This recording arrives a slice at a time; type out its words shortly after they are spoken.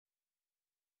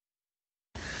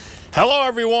Hello,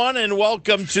 everyone, and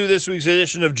welcome to this week's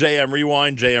edition of JM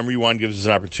Rewind. JM Rewind gives us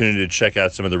an opportunity to check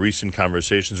out some of the recent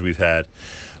conversations we've had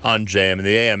on JM and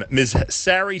the AM. Ms.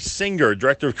 Sari Singer,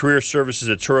 Director of Career Services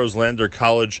at Turows Lander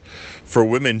College for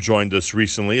Women, joined us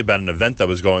recently about an event that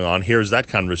was going on. Here's that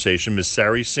conversation. Ms.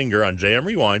 Sari Singer on JM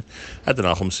Rewind at the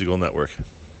Nachum Segal Network.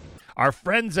 Our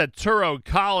friends at Touro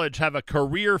College have a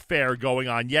career fair going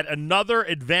on. Yet another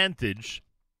advantage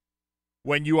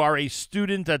when you are a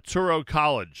student at Touro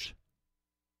College.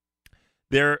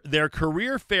 Their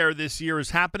career fair this year is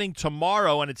happening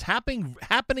tomorrow, and it's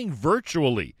happening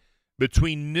virtually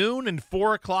between noon and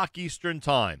 4 o'clock Eastern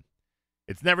Time.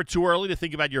 It's never too early to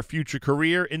think about your future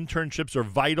career. Internships are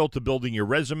vital to building your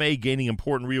resume, gaining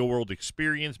important real-world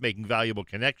experience, making valuable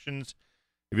connections.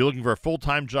 If you're looking for a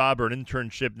full-time job or an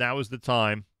internship, now is the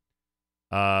time.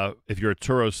 If you're a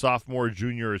Touro sophomore,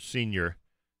 junior, or senior,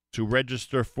 to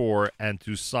register for and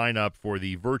to sign up for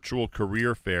the virtual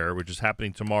career fair, which is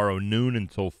happening tomorrow noon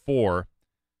until 4.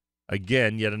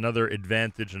 Again, yet another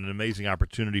advantage and an amazing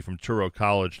opportunity from Touro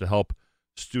College to help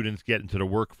students get into the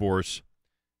workforce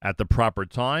at the proper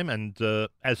time and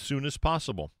as soon as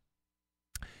possible.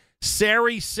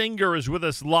 Sari Singer is with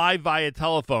us live via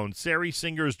telephone. Sari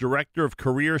Singer is Director of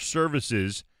Career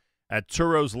Services at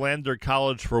Turows Lander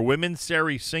College for Women.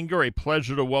 Sari Singer, a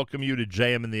pleasure to welcome you to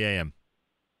JM and the AM.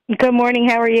 Good morning.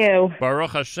 How are you?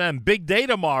 Baruch Hashem. Big day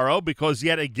tomorrow because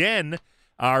yet again,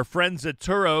 our friends at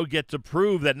Touro get to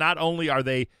prove that not only are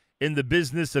they in the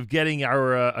business of getting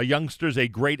our youngsters a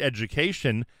great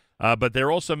education, but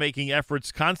they're also making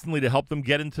efforts constantly to help them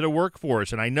get into the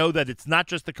workforce. And I know that it's not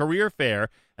just the career fair.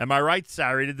 Am I right,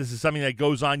 Sari, that this is something that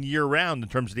goes on year-round in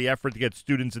terms of the effort to get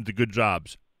students into good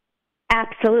jobs?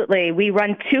 Absolutely. We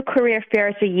run 2 career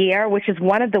fairs a year, which is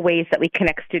one of the ways that we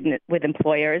connect students with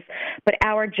employers. But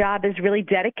our job is really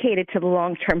dedicated to the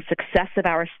long-term success of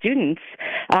our students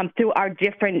through our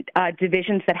different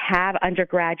divisions that have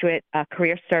undergraduate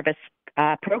career service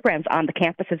programs on the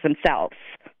campuses themselves.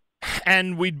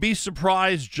 And we'd be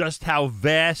surprised just how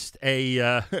vast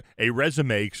a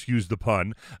resume, excuse the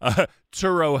pun,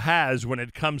 Touro has when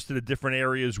it comes to the different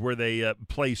areas where they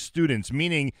place students,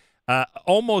 meaning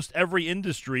almost every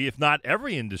industry, if not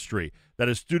every industry, that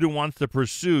a student wants to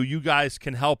pursue, you guys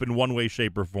can help in one way,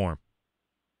 shape, or form.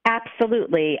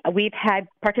 Absolutely. We've had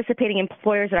participating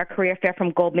employers at our career fair from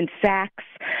Goldman Sachs,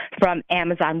 from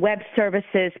Amazon Web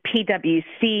Services,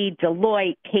 PwC,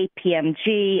 Deloitte,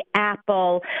 KPMG,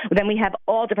 Apple. Then we have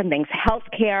all different things,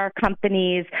 healthcare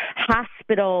companies,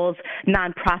 hospitals,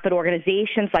 nonprofit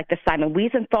organizations like the Simon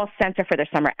Wiesenthal Center for their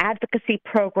summer advocacy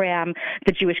program,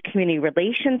 the Jewish Community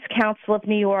Relations Council of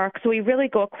New York. So we really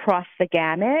go across the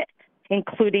gamut,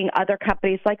 including other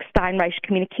companies like Steinreich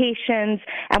Communications,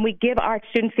 and we give our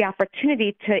students the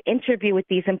opportunity to interview with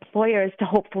these employers to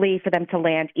hopefully for them to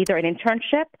land either an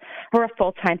internship or a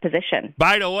full-time position.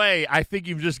 By the way, I think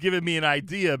you've just given me an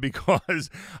idea because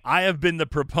I have been the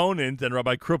proponent, and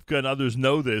Rabbi Krupka and others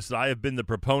know this, I have been the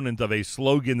proponent of a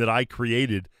slogan that I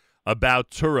created about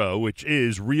Touro, which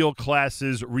is real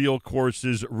classes, real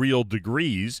courses, real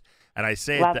degrees. And I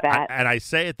say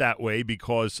it that way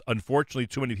because, unfortunately,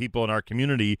 too many people in our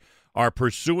community are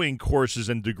pursuing courses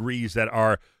and degrees that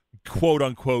are, quote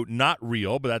unquote, not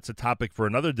real. But that's a topic for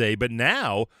another day. But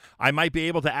now I might be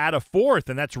able to add a fourth,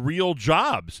 and that's real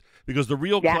jobs, because the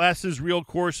real classes, real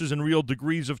courses, and real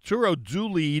degrees of Touro do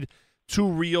lead to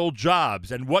real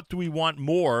jobs. And what do we want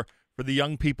more for the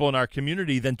young people in our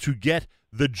community than to get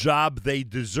the job they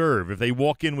deserve? If they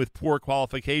walk in with poor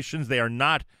qualifications, they are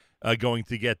not going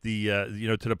to get the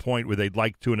to the point where they'd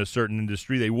like to in a certain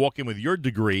industry. They walk in with your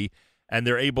degree, and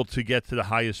they're able to get to the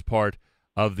highest part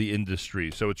of the industry.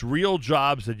 So it's real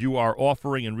jobs that you are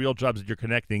offering and real jobs that you're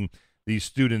connecting these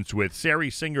students with.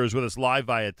 Sari Singer is with us live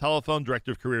via telephone,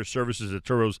 Director of Career Services at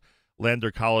Turows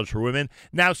Lander College for Women.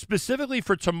 Now, specifically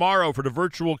for tomorrow, for the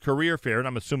virtual career fair, and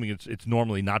I'm assuming it's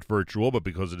normally not virtual, but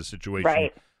because of the situation,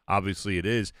 obviously it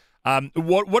is.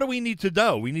 What do we need to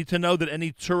know? We need to know that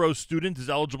any Touro student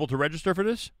is eligible to register for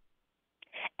this?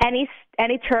 Any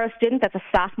Touro student that's a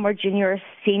sophomore, junior, or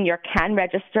senior can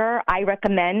register. I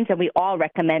recommend, and we all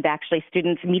recommend actually,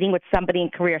 students meeting with somebody in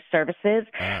career services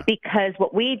because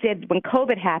what we did when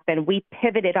COVID happened, we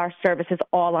pivoted our services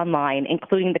all online,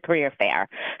 including the career fair.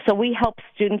 So we help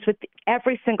students with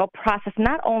every single process,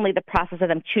 not only the process of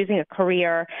them choosing a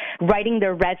career, writing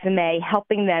their resume,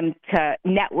 helping them to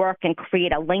network and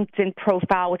create a LinkedIn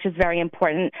profile, which is very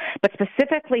important, but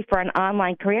specifically for an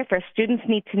online career fair, students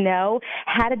need to know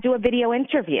how to do a video video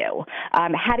interview,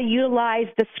 how to utilize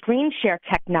the screen share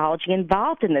technology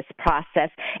involved in this process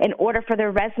in order for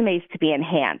their resumes to be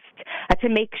enhanced, to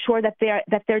make sure that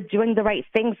they're doing the right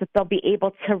things, that they'll be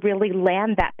able to really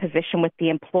land that position with the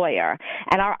employer.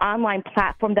 And our online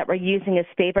platform that we're using is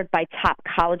favored by top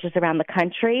colleges around the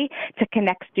country to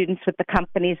connect students with the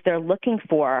companies they're looking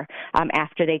for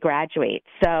after they graduate.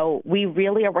 So we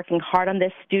really are working hard on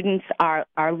this. Students are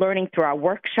learning through our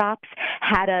workshops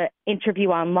how to interview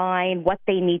online, what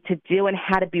they need to do, and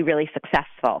how to be really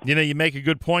successful. You know, you make a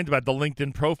good point about the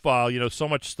LinkedIn profile. You know, so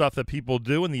much stuff that people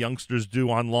do and the youngsters do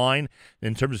online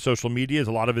in terms of social media,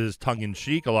 a lot of it is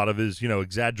tongue-in-cheek, a lot of it is,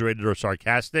 exaggerated or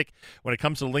sarcastic. When it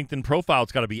comes to the LinkedIn profile,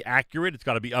 it's got to be accurate, it's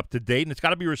got to be up to date, and it's got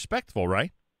to be respectful,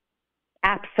 right?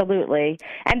 Absolutely.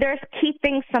 And there's key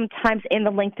things sometimes in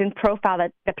the LinkedIn profile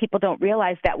that people don't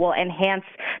realize that will enhance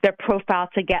their profile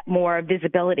to get more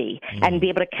visibility and be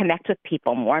able to connect with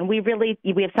people more. And we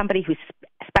have somebody who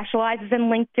specializes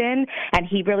in LinkedIn, and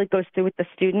he really goes through with the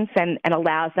students and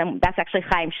allows them. That's actually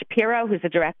Chaim Shapiro, who's a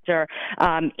director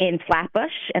in Flatbush,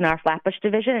 in our Flatbush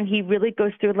division, and he really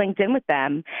goes through LinkedIn with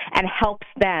them and helps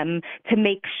them to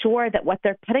make sure that what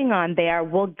they're putting on there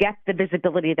will get the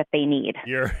visibility that they need.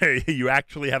 You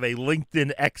actually have a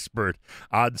LinkedIn expert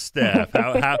on staff.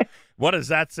 What does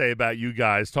that say about you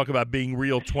guys? Talk about being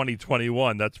real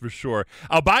 2021, that's for sure.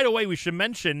 By the way, we should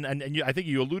mention, and I think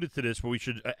you alluded to this, but we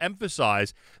should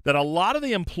emphasize that a lot of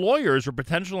the employers or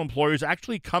potential employers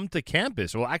actually come to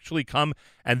campus, will actually come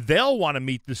and they'll want to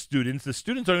meet the students. The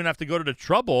students don't even have to go to the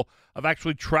trouble of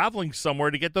actually traveling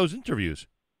somewhere to get those interviews.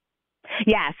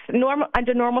 Yes.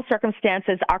 Under normal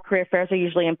circumstances, our career fairs are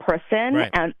usually in person,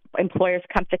 right, and employers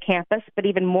come to campus. But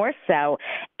even more so,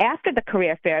 after the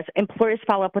career fairs, employers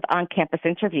follow up with on-campus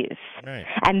interviews. Right.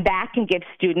 And that can give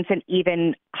students an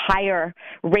even higher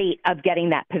rate of getting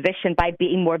that position by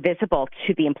being more visible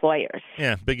to the employers.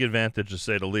 Yeah, big advantage, to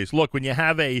say the least. Look, when you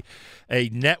have a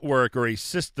network or a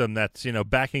system that's,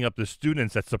 backing up the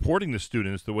students, that's supporting the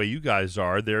students the way you guys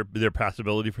are, their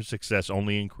possibility for success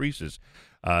only increases.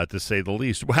 To say the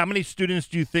least. How many students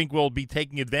do you think will be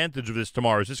taking advantage of this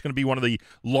tomorrow? Is this going to be one of the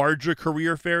larger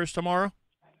career fairs tomorrow?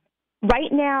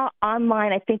 Right now,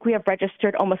 online, I think we have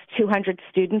registered almost 200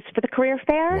 students for the career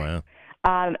fair.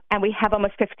 Wow. And we have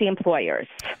almost 50 employers.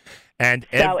 And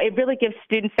so it really gives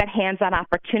students that hands-on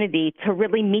opportunity to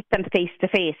really meet them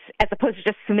face-to-face as opposed to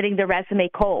just submitting their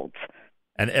resume cold.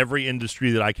 And every industry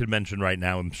that I could mention right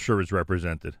now, I'm sure is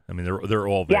represented. I mean, they're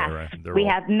all there. Yes, right? We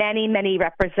have many, many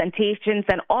representations,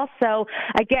 and also,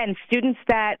 again, students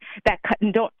that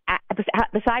don't.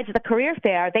 Besides the career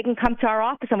fair, they can come to our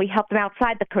office and we help them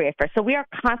outside the career fair. So we are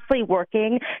constantly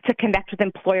working to connect with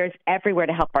employers everywhere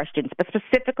to help our students. But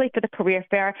specifically for the career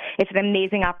fair, it's an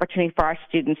amazing opportunity for our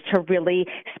students to really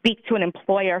speak to an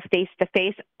employer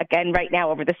face-to-face, again, right now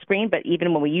over the screen, but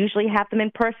even when we usually have them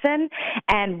in person,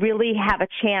 and really have a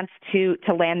chance to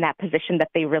land that position that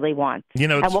they really want.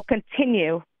 And we'll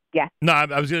continue. Yeah. No,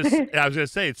 I was gonna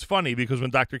say it's funny because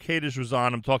when Dr. Kadish was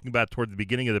on, I'm talking about toward the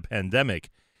beginning of the pandemic,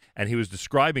 and he was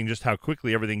describing just how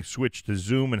quickly everything switched to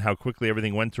Zoom and how quickly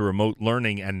everything went to remote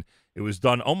learning, and it was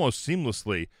done almost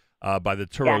seamlessly by the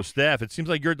Turo staff. It seems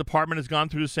like your department has gone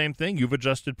through the same thing. You've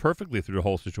adjusted perfectly through the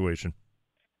whole situation.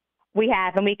 We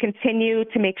have, and we continue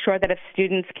to make sure that if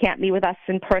students can't meet with us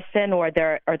in person or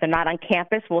they're not on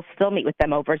campus, we'll still meet with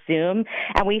them over Zoom.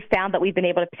 And we found that we've been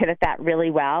able to pivot that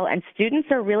really well. And students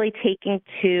are really taking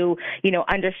to,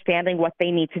 understanding what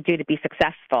they need to do to be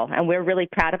successful. And we're really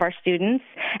proud of our students,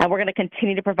 and we're going to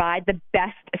continue to provide the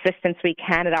best assistance we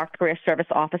can at our career service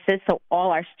offices so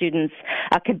all our students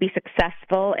can be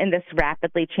successful in this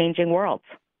rapidly changing world.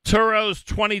 Turo's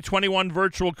 2021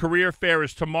 Virtual Career Fair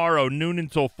is tomorrow, noon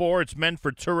until 4. It's meant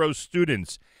for Turo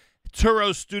students.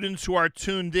 Turo students who are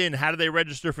tuned in, how do they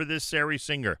register for this, Sari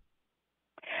Singer?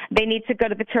 They need to go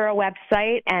to the Turo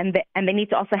website, and they need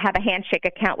to also have a Handshake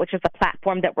account, which is a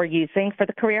platform that we're using for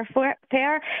the career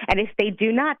fair. And if they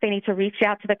do not, they need to reach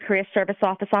out to the career service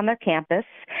office on their campus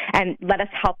and let us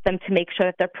help them to make sure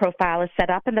that their profile is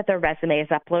set up and that their resume is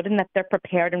uploaded and that they're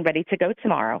prepared and ready to go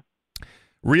tomorrow.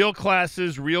 Real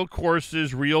classes, real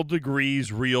courses, real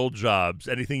degrees, real jobs.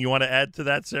 Anything you want to add to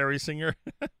that, Sari Singer?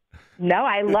 No,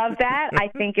 I love that. I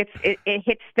think it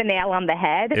hits the nail on the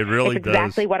head. It really does. It's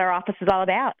exactly what our office is all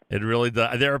about. It really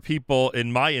does. There are people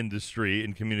in my industry,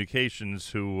 in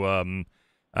communications, who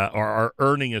are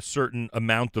earning a certain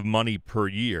amount of money per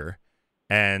year.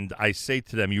 And I say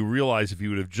to them, you realize if you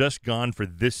would have just gone for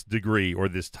this degree or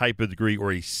this type of degree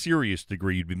or a serious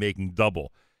degree, you'd be making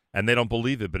double. And they don't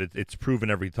believe it, but it's proven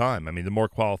every time. I mean, the more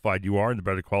qualified you are and the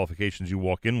better qualifications you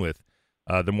walk in with,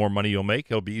 the more money you'll make,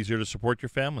 it'll be easier to support your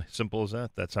family. Simple as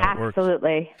that. That's how it works.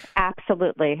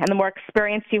 Absolutely. And the more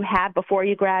experience you have before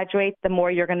you graduate, the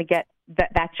more you're going to get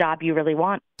that job you really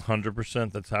want.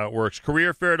 100%. That's how it works.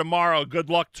 Career fair tomorrow. Good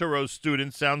luck, Touro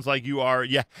students. Sounds like you are.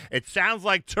 Yeah, it sounds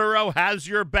like Touro has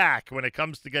your back when it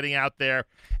comes to getting out there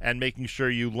and making sure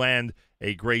you land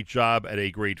a great job at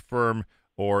a great firm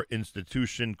or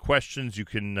institution. Questions, you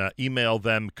can email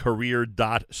them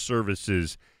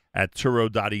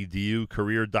career.services@touro.edu,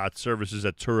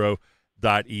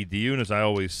 career.services@touro.edu. And as I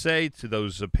always say to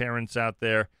those parents out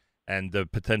there and the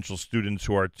potential students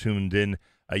who are tuned in,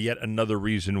 yet another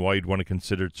reason why you'd want to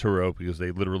consider Touro, because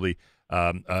they literally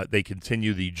they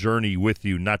continue the journey with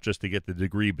you, not just to get the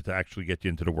degree, but to actually get you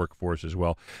into the workforce as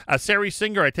well. Sari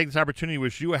Singer, I take this opportunity to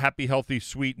wish you a happy, healthy,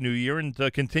 sweet New Year and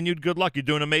continued good luck. You're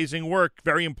doing amazing work,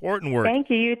 very important work. Thank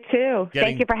you, you too.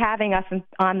 Thank you for having us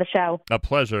on the show. A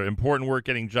pleasure. Important work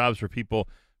getting jobs for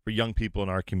young people in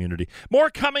our community. More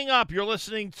coming up. You're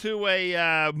listening to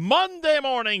a Monday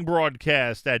morning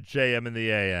broadcast at JM in the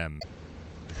AM.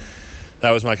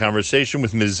 That was my conversation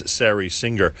with Ms. Sari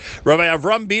Singer. Rabbi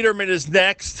Avram Biderman is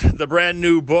next. The brand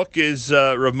new book is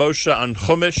Rav Moshe on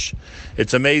Chumash.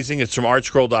 It's amazing. It's from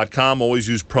artscroll.com. Always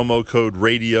use promo code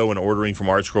radio when ordering from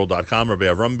artscroll.com. Rabbi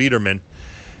Avram Biderman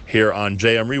here on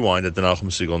JM Rewind at the Nachum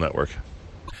Segal Network.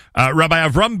 Rabbi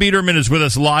Avram Biderman is with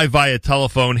us live via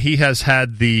telephone. He has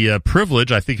had the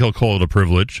privilege, I think he'll call it a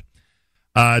privilege,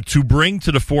 to bring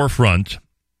to the forefront,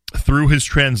 through his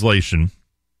translation,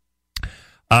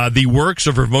 the works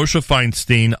of Rav Moshe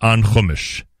Feinstein on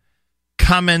Chumash.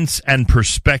 Comments and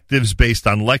perspectives based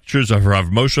on lectures of Rav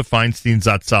Moshe Feinstein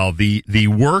Zatzal. The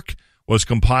work was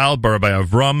compiled by Rabbi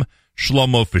Avram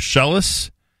Shlomo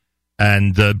Fischelis,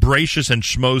 and Bereshis and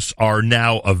Shmos are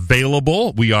now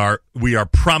available. We are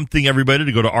prompting everybody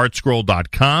to go to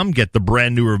artscroll.com, get the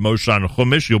brand new Rav Moshe on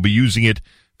Chumash. You'll be using it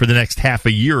for the next half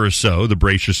a year or so, the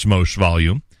Bereshis Shmos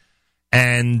volume.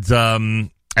 And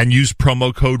use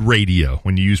promo code radio.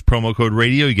 When you use promo code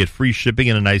radio, you get free shipping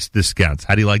and a nice discount.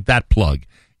 How do you like that plug?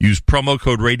 Use promo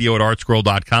code radio at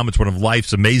artscroll.com. It's one of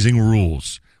life's amazing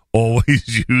rules.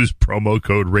 Always use promo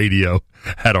code radio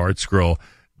at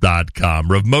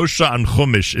artscroll.com. Rav Moshe on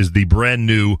Chumash is the brand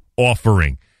new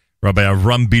offering. Rabbi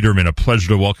Avram Biderman, a pleasure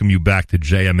to welcome you back to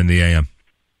JM in the AM.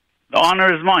 The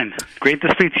honor is mine. Great to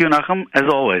speak to you, Nachum, as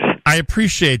always. I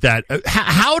appreciate that.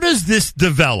 How does this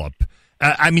develop?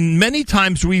 I mean, many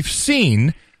times we've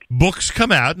seen books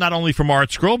come out, not only from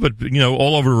ArtScroll, but,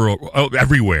 all over,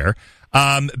 everywhere,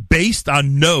 based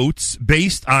on notes,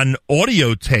 based on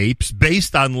audio tapes,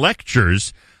 based on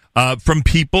lectures from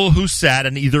people who sat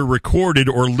and either recorded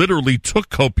or literally took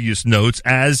copious notes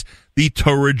as the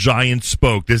Torah giant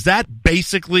spoke. Does that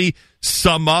basically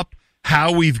sum up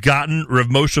how we've gotten Rav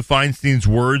Moshe Feinstein's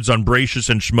words on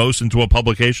Bereshis and Shmos into a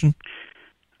publication?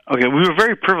 Okay, we were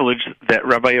very privileged that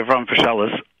Rabbi Avram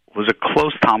Fischelis was a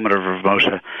close Talmud of Rav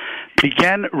Moshe.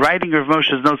 Began writing Rav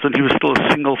Moshe's notes when he was still a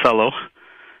single fellow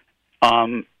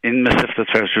in Mesivta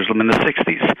Tzfar Jerusalem in the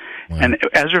 60s. Wow. And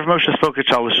as Rav Moshe spoke at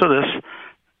Shalosh Shudas,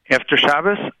 after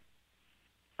Shabbos,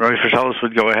 Rabbi Fischelis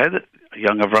would go ahead,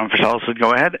 young Avram Fischelis would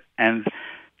go ahead and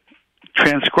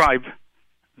transcribe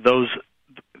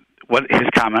his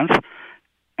comments,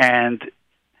 and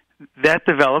that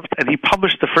developed, and he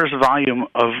published the first volume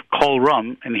of Kol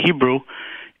Rum in Hebrew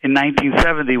in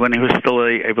 1970 when he was still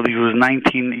I believe he was a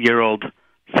 19-year-old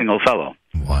single fellow.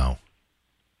 Wow.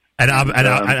 And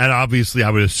obviously I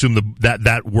would assume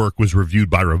that work was reviewed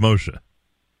by Rav Moshe.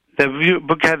 The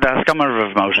book had the Haskama of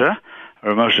Rav Moshe.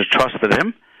 Rav Moshe trusted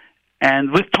him. And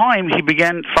with time, he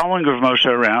began following Rav Moshe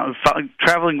around,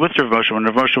 traveling with Rav Moshe. When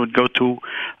Rav Moshe would go to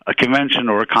a convention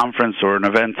or a conference or an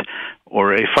event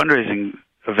or a fundraising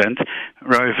event,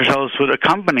 Rabbi Fischelis would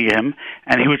accompany him,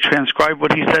 and he would transcribe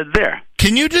what he said there.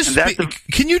 Can you just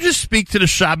speak to the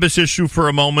Shabbos issue for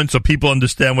a moment so people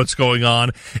understand what's going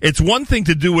on? It's one thing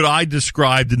to do what I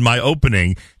described in my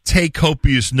opening, take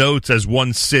copious notes as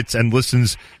one sits and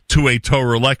listens to a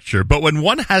Torah lecture. But when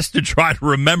one has to try to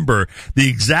remember the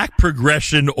exact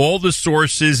progression, all the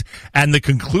sources, and the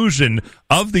conclusion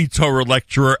of the Torah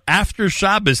lecturer after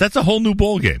Shabbos, that's a whole new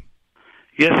ballgame.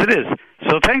 Yes, it is.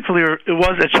 So thankfully, it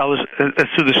was at Shalosh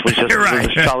Shudas. Right.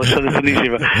 Shalosh Shudas in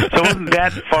Yeshiva. So it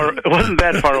wasn't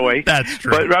that far away. That's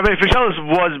true. But Rabbi Fischelis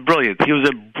was brilliant. He was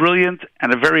a brilliant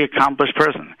and a very accomplished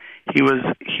person. He was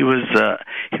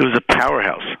a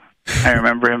powerhouse. I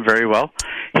remember him very well.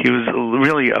 He was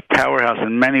really a powerhouse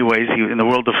in many ways. In the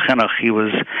world of chinuch, he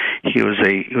was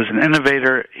an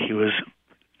innovator. He was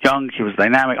young, he was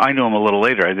dynamic. I knew him a little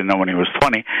later. I didn't know when he was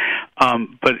 20,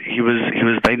 but he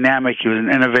was dynamic. He was an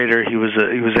innovator. He was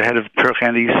a head of Turk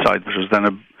on the East Side, which was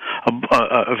then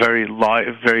a very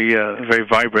very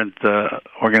vibrant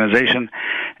organization,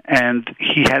 and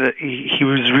he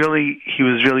was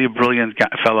really a brilliant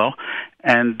fellow,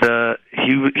 and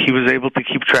he was able to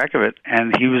keep track of it,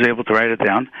 and he was able to write it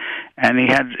down, and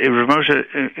Rav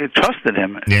Moshe trusted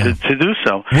him to do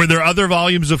so. Were there other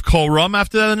volumes of Kol Rum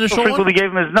after that initial one? Frequently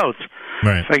gave him his notes.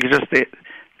 Right. If I could just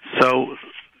so.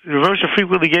 Rav Moshe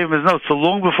frequently gave him his notes. So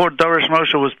long before Dorish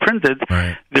Moshe was printed,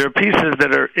 right, there are pieces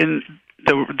that are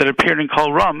that appeared in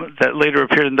Kol Rum that later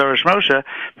appeared in Dorish Moshe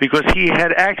because he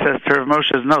had access to Rav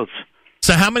Moshe's notes.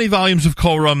 So how many volumes of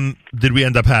Kol Rum did we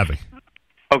end up having?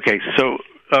 Okay, so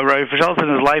Rabbi Fischelson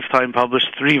in his lifetime published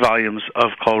 3 volumes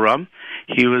of Kol Rum.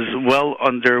 He was well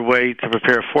underway to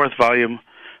prepare a 4th volume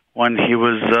when he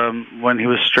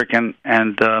was stricken,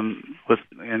 and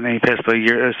he passed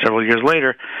away several years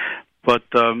later. But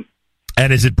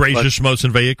and is it Breishis, Shmos,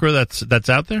 and Vayikra that's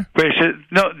out there?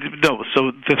 No.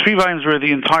 So the 3 volumes were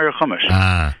the entire Chumash.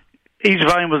 Ah. Each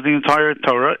volume was the entire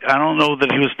Torah. I don't know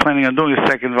that he was planning on doing a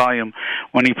 2nd volume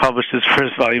when he published his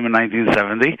first volume in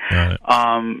 1970. Right.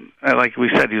 Like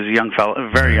we said, he was a young fellow,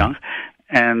 very young,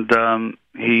 and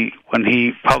when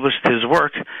he published his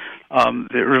work, Rav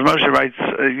Moshe writes,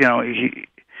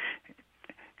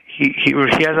 He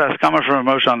has a Haskama from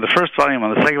Rav Moshe on the first volume,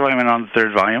 on the second volume, and on the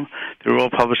 3rd volume. They were all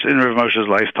published in Rav Moshe's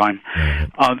lifetime.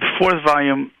 Mm-hmm. The 4th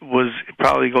volume was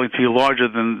probably going to be larger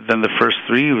than the first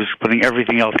 3. He was putting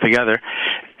everything else together.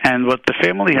 And what the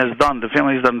family has done a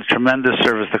tremendous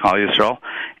service to Klal Yisrael,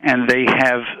 and they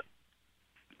have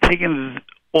taken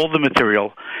all the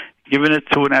material, given it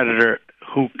to an editor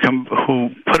who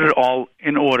put it all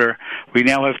in order. We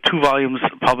now have 2 volumes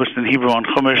published in Hebrew on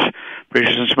Chumash,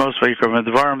 Breishis and Shmos, Vayikra and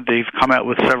Devarim. They've come out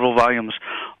with several volumes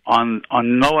on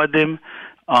Noadim,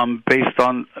 based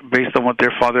on what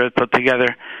their father had put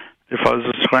together. Their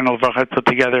father had put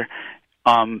together.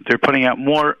 They're putting out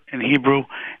more in Hebrew,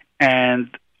 and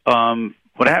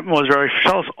what happened was Rabbi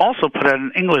Fischelson also put out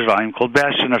an English volume called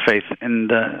Bastion of Faith, and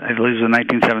I believe it was in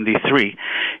 1973.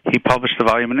 He published the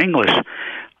volume in English.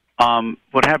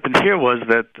 What happened here was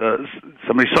that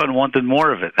somebody saw and wanted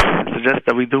more of it, suggested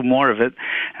that we do more of it,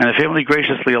 and the family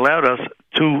graciously allowed us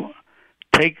to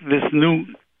take this new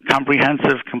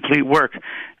comprehensive, complete work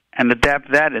and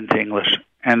adapt that into English.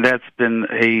 And that's been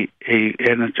a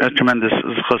tremendous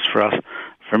zchus for us,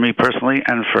 for me personally,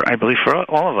 and I believe for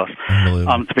all of us,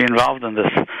 to be involved in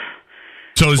this.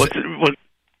 So,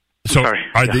 sorry.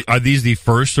 Are these the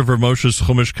first of Rav Moshe's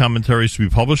Chumash commentaries to be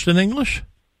published in English?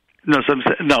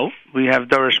 No, we have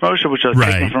Dorish Moshe, which are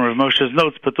taken from Rav Moshe's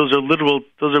notes, but those are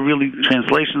really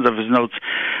translations of his notes.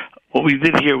 What we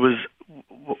did here was,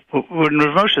 when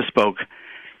Rav Moshe spoke,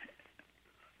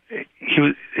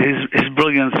 his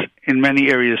brilliance in many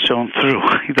areas shone through.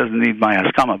 He doesn't need my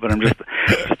haskama, but I'm just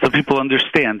so people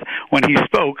understand. When he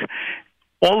spoke,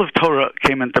 all of Torah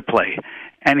came into play,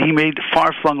 and he made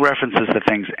far-flung references to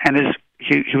things, and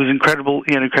he was incredible.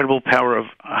 He had incredible power of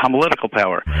homiletical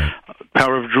power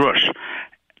of drush,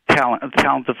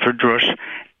 talented for drush,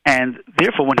 and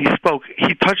therefore when he spoke,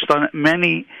 he touched on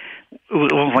many. It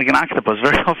was like an octopus.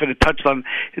 Very often it touched on,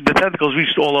 the tentacles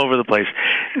reached all over the place.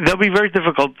 They'll be very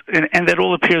difficult, and that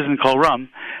all appears in Kol Rum.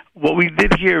 What we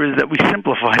did here is that we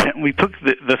simplified it, and we took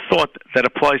the thought that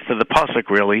applies to the pasuk,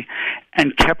 really,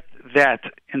 and kept that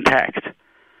intact.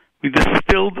 We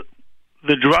distilled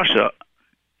the drasha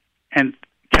and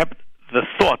kept the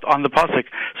thought on the pasuk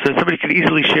so that somebody could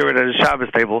easily share it at a Shabbos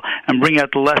table and bring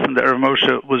out the lesson that Rav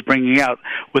Moshe was bringing out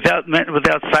without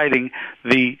citing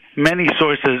the many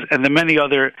sources and the many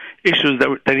other issues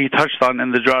that he touched on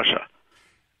in the drasha.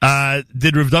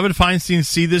 Did Rav David Feinstein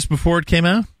see this before it came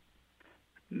out?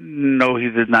 No, he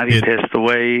did not. He passed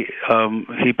away.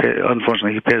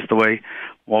 Unfortunately, he passed away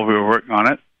while we were working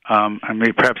on it. And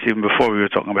maybe perhaps even before we were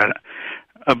talking about it.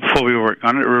 Before we were working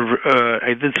on it,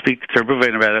 I did speak to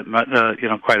Ruvain about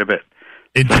it, quite a bit.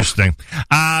 Interesting.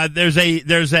 There's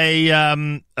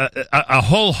a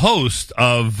whole host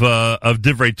of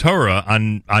Divrei Torah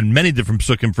on many different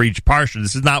psukim for each parsha.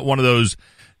 This is not one of those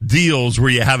deals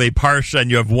where you have a parsha and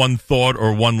you have one thought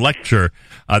or one lecture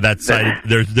that's cited.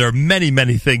 There are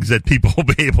many things that people will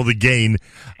be able to gain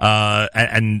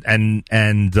and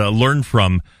learn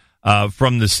from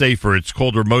the Sefer. It's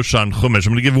called Rav Moshe on Chumash.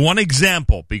 I'm going to give one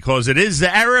example because it is the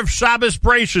Erev Shabbos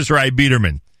Breishis, right,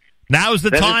 Biederman? Now is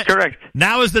the time. That is correct.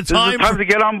 Now is the time. This is the time to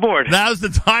get on board. Now is the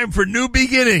time for new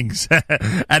beginnings,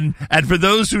 and for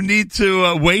those who need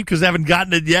to wait because they haven't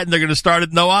gotten it yet and they're going to start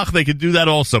at Noach, they can do that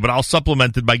also. But I'll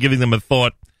supplement it by giving them a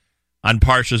thought on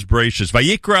Parshas Breishis.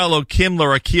 Vayikra Elokim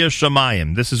l'Rakia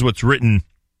Shamayim. This is what's written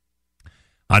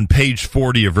on page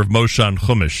 40 of Rav Moshe on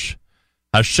Chumash.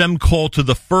 Hashem called to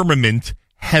the firmament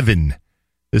heaven.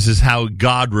 This is how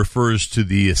God refers to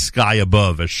the sky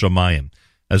above as Shamayim.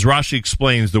 As Rashi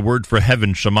explains, the word for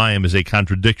heaven, Shamayim, is a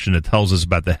contradiction. It tells us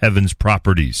about the heavens'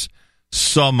 properties.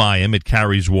 Samayim, it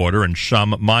carries water, and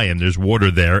Shamayim, there's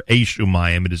water there.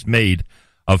 Eshumayim, it is made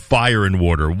of fire and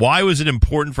water. Why was it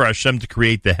important for Hashem to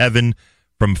create the heaven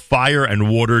from fire and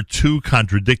water, two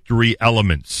contradictory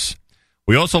elements?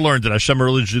 We also learned that Hashem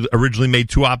originally made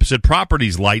two opposite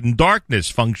properties, light and darkness,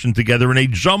 function together in a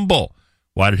jumble.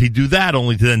 Why did he do that?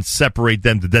 Only to then separate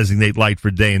them to designate light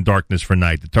for day and darkness for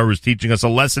night. The Torah is teaching us a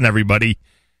lesson, everybody.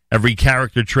 Every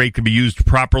character trait can be used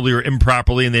properly or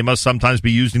improperly, and they must sometimes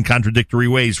be used in contradictory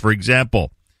ways. For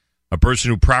example, a person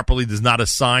who properly does not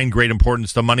assign great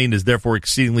importance to money and is therefore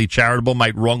exceedingly charitable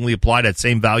might wrongly apply that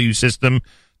same value system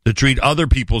to treat other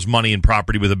people's money and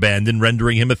property with abandon,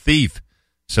 rendering him a thief.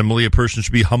 Similarly, a person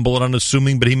should be humble and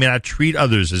unassuming, but he may not treat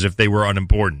others as if they were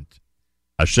unimportant.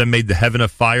 Hashem made the heaven of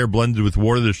fire blended with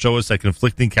water to show us that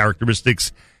conflicting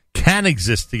characteristics can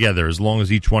exist together as long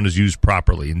as each one is used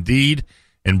properly. Indeed,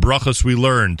 in Brachos we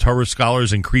learn Torah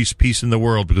scholars increase peace in the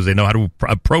world because they know how to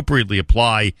appropriately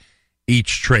apply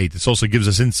each trait. This also gives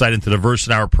us insight into the verse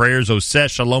in our prayers, Oseh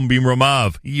Shalom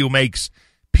Bimromav, he who makes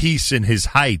peace in his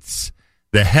heights.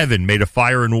 The heaven made of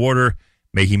fire and water,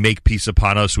 may he make peace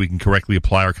upon us so we can correctly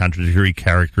apply our contradictory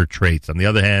character traits. On the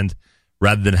other hand,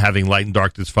 rather than having light and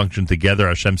darkness function together,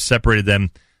 Hashem separated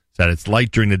them so that it's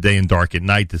light during the day and dark at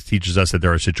night. This teaches us that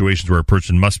there are situations where a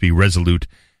person must be resolute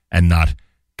and not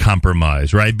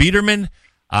compromise. Right, Biederman?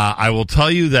 I will tell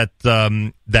you that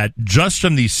that just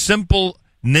from the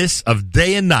simpleness of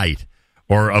day and night,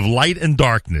 or of light and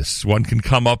darkness, one can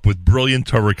come up with brilliant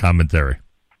Torah commentary.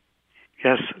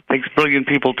 Yes, it takes brilliant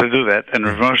people to do that, and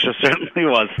Rav Moshe certainly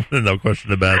was. No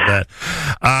question about that.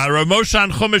 Rav Moshe on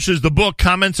Chumash is the book,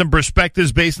 Comments and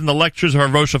Perspectives based on the lectures of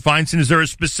Rav Moshe Feinstein. Is there a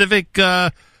specific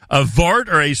a vart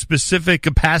or a specific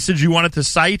passage you wanted to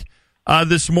cite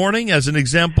this morning as an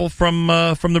example from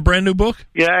the brand new book?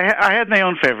 Yeah, I had my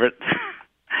own favorite,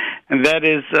 and that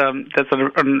is that's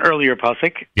an earlier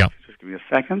pasuk. Yeah. Just give me a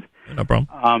second. No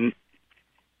problem.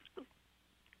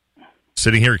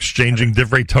 Sitting here exchanging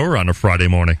divrei Torah on a Friday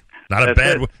morning. Not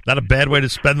a bad way to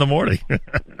spend the morning.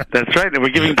 That's right. And we're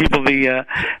giving people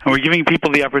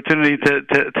the opportunity to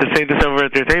say this over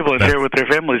at their table and share it with their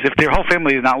families. If their whole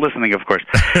family is not listening, of course.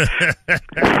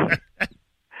 The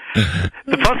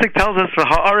pasuk tells us,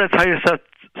 "Ha'aretz hayasat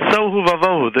sohu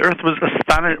vavohu." The earth was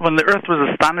when the earth was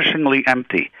astonishingly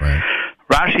empty. Right.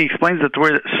 Rashi explains that the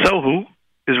word sohu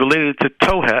is related to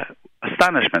tohe,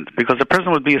 astonishment, because a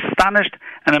person would be astonished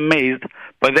and amazed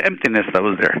by the emptiness that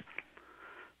was there.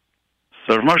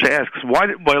 So Moshe asks, while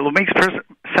it makes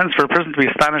sense for a person to be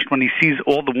astonished when he sees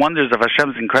all the wonders of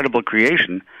Hashem's incredible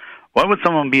creation, why would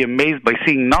someone be amazed by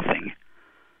seeing nothing?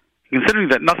 Considering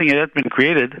that nothing had yet been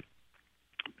created,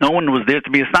 no one was there to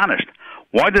be astonished.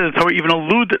 Why did the Torah even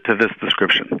allude to this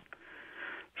description?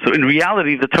 So in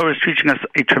reality, the Torah is teaching us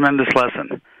a tremendous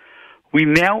lesson. We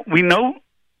now know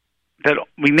that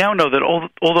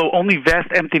although only vast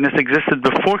emptiness existed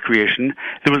before creation,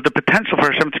 there was the potential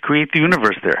for Hashem to create the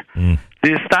universe there.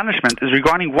 The astonishment is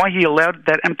regarding why He allowed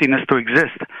that emptiness to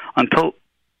exist until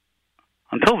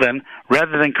then,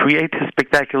 rather than create His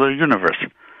spectacular universe.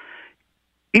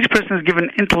 Each person is given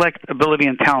intellect, ability,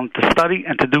 and talent to study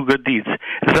and to do good deeds.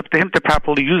 It is up to him to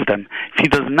properly use them. If he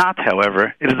does not,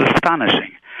 however, it is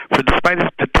astonishing. For despite his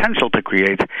potential to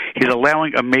create, he's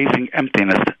allowing amazing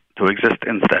emptiness to exist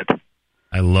instead.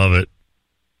 I love it.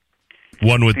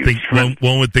 One would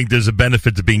think there's a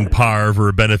benefit to being parv or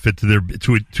a benefit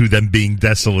to them being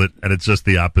desolate, and it's just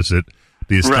the opposite.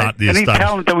 Any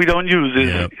talent that we don't use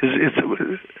is it's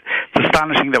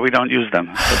astonishing that we don't use them.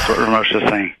 That's what Ramesh is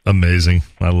saying. Amazing.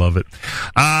 I love it.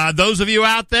 Those of you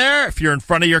out there, if you're in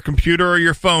front of your computer or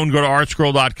your phone, go to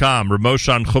artscroll.com.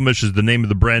 Ramesh on Chumash is the name of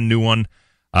the brand new one.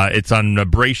 It's on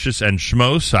Bereshis and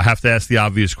Shmos. I have to ask the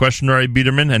obvious question, right,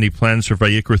 Biederman? Any plans for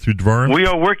Vayikra through Dvarim? We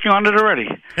are working on it already.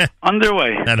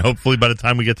 Underway. And hopefully by the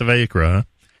time we get to Vayikra, huh?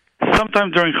 Sometime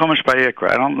during Chumash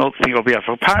Vayikra. I don't think it'll be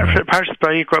after Parshas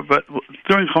Vayikra, but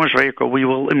during Chumash Vayikra, we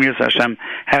will, Emir Hashem,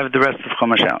 have the rest of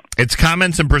Chumash out. It's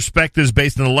comments and perspectives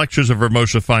based on the lectures of Rav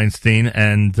Moshe Feinstein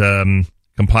and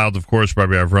compiled, of course, by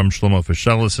Rabbi Avram Shlomo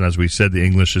Fishelis. And as we said, the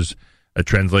English is a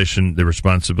translation, the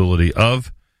responsibility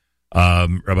of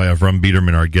Rabbi Avram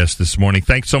Biederman, our guest this morning.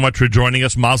 Thanks so much for joining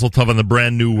us. Mazel tov on the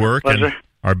brand new work. Pleasure. And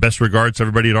our best regards to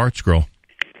everybody at ArtScroll.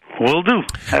 Will do.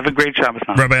 Have a great Shabbos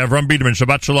now. Rabbi Avram Biederman,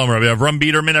 Shabbat Shalom. Rabbi Avram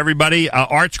Biederman, everybody.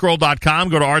 Artscroll.com.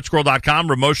 Go to artscroll.com.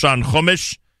 Ramesh on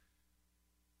Chumash.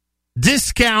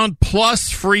 Discount plus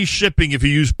free shipping if you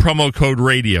use promo code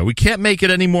radio. We can't make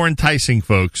it any more enticing,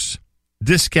 folks.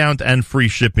 discount and free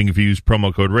shipping if you use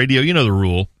promo code radio. You know the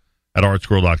rule at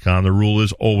artscroll.com. The rule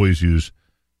is always use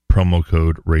promo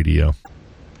code radio.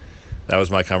 That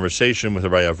was my conversation with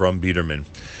Rabbi Avram Biederman.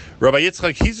 Rabbi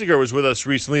Yitzchak Hiesiger was with us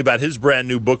recently about his brand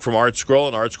new book from ArtScroll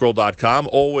and artscroll.com.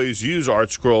 Always use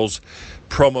ArtScroll's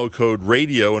promo code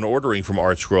radio in ordering from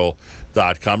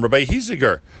artscroll.com. Rabbi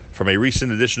Hiesiger, from a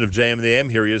recent edition of JM in the AM,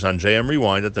 here he is on JM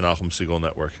Rewind at the Nachum Segal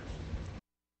Network.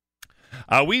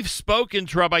 We've spoken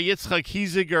to Rabbi Yitzchak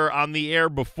Hiesiger on the air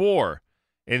before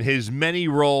in his many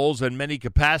roles and many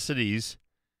capacities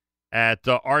at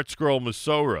ArtScroll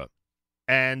Masorah.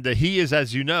 And he is,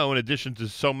 as you know, in addition to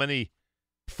so many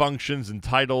functions and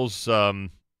titles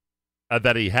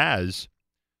that he has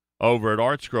over at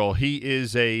ArtScroll, he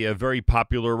is a very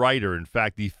popular writer. In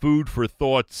fact, the Food for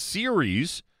Thought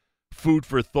series, Food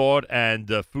for Thought and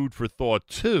Food for Thought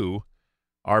 2,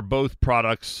 are both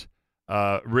products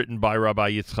written by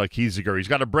Rabbi Yitzchak Hiesiger. He's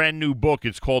got a brand new book.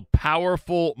 It's called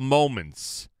Powerful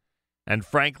Moments. And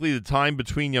frankly, the time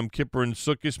between Yom Kippur and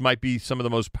Sukkot might be some of the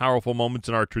most powerful moments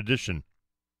in our tradition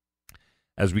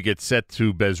as we get set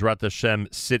to Bezrat Hashem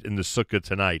sit in the Sukkah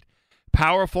tonight.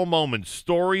 Powerful Moments,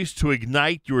 stories to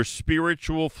ignite your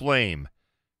spiritual flame.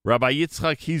 Rabbi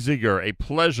Yitzchak Hiesiger, a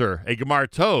pleasure, a Gemar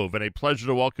Tov, and a pleasure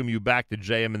to welcome you back to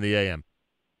JM in the AM.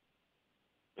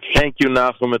 Thank you,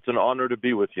 Nachum. It's an honor to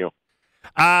be with you.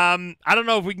 I don't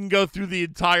know if we can go through the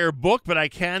entire book, but I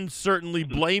can certainly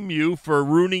blame you for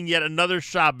ruining yet another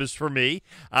Shabbos for me.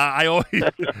 I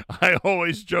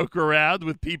always joke around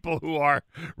with people who are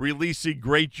releasing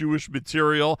great Jewish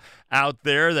material out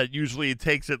there that usually it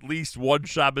takes at least one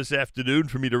Shabbos afternoon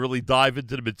for me to really dive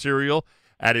into the material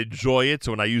and enjoy it.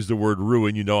 So when I use the word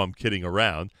ruin, you know I'm kidding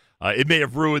around. It may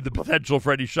have ruined the potential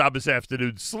for any Shabbos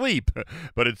afternoon sleep,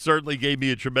 but it certainly gave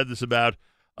me a tremendous amount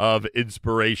of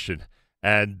inspiration.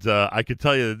 And I can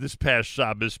tell you that this past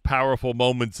Shabbos, powerful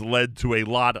moments led to a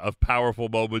lot of powerful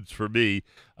moments for me,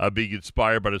 being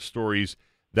inspired by the stories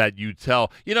that you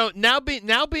tell. You know, now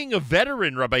being a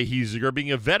veteran, Rabbi Hiesiger, being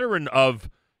a veteran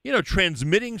of,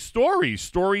 transmitting stories,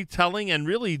 storytelling, and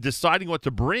really deciding what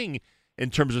to bring in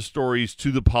terms of stories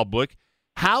to the public,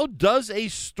 how does a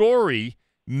story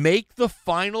make the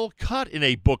final cut in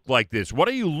a book like this? What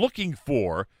are you looking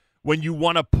for when you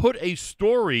want to put a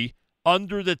story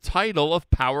under the title of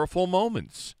Powerful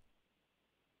Moments?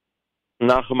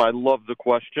 Nachum, I love the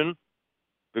question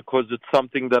because it's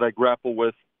something that I grapple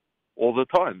with all the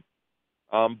time.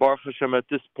 Baruch Hashem, at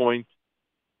this point,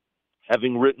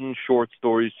 having written short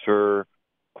stories for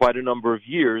quite a number of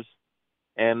years,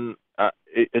 and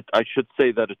I should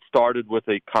say that it started with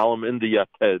a column in the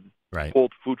Yated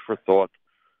called Food for Thought,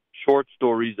 short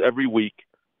stories every week.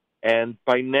 And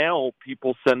by now,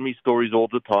 people send me stories all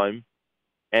the time.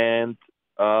 And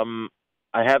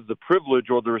I have the privilege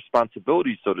or the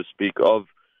responsibility, so to speak, of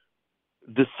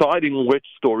deciding which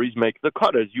stories make the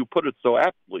cut, as you put it so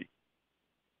aptly.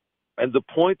 And the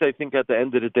point, I think, at the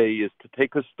end of the day is to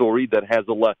take a story that has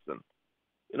a lesson.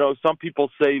 Some people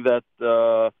say that,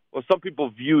 or some people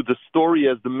view the story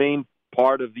as the main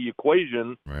part of the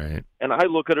equation. Right. And I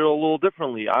look at it a little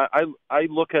differently. I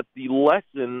look at the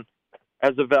lesson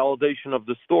as a validation of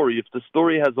the story. If the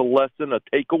story has a lesson, a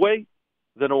takeaway,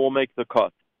 then it will make the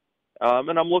cut.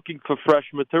 And I'm looking for fresh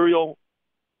material.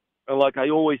 And like I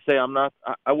always say,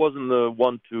 I wasn't the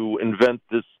one to invent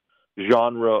this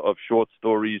genre of short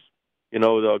stories.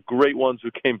 The great ones who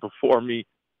came before me,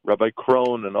 Rabbi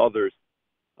Krohn and others.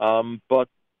 But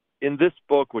in this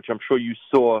book, which I'm sure you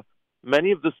saw,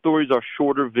 many of the stories are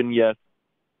shorter vignettes,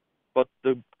 but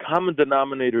the common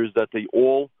denominator is that they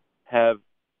all have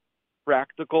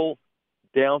practical,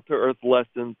 down-to-earth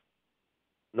lessons.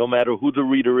 No matter who the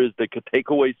reader is, they could take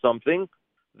away something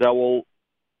that will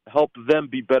help them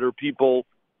be better people,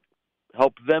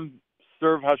 help them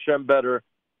serve Hashem better,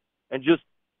 and just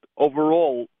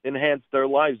overall enhance their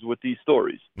lives with these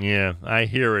stories. Yeah, I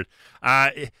hear it.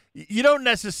 You don't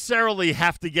necessarily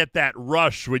have to get that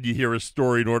rush when you hear a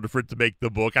story in order for it to make the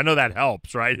book. I know that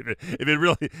helps, right? If it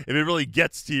really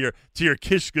gets to your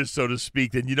kishkas, so to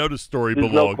speak, then the story There's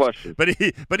belongs. No question.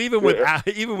 But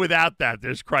even without that,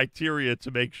 there's criteria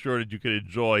to make sure that you can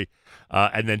enjoy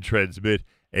and then transmit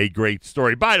a great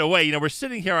story. By the way, we're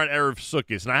sitting here on Erev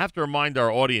Sukkot, and I have to remind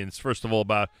our audience, first of all,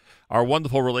 about our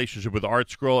wonderful relationship with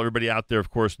ArtScroll. Everybody out there, of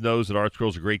course, knows that ArtScroll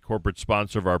is a great corporate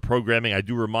sponsor of our programming. I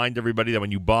do remind everybody that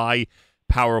when you buy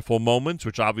Powerful Moments,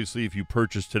 which obviously if you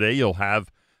purchase today, you'll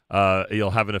have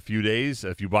in a few days.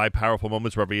 If you buy Powerful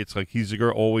Moments, Rabbi Yitzchak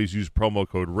Hiesiger, always use promo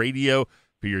code RADIO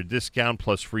for your discount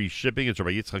plus free shipping. It's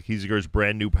Rabbi Yitzchak Hiesiger's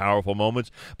brand new Powerful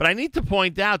Moments. But I need to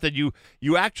point out that you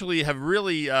actually have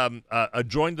really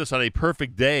joined us on a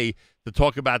perfect day to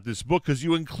talk about this book because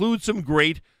you include some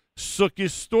great Sukkot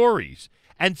stories.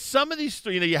 And some of these,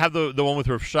 you have the one with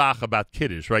Rav Shach about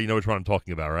Kiddush, right? You know which one I'm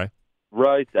talking about, right?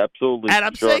 Right, absolutely. And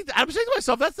I'm saying to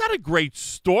myself, that's not a great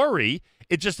story.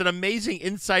 It's just an amazing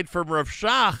insight from Rav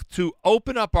Shach to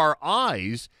open up our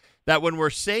eyes that when we're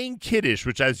saying Kiddush,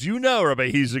 which, as you know,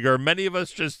 Rabbi Hiesiger, many of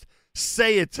us just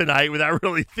say it tonight without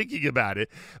really thinking about it.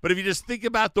 But if you just think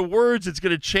about the words, it's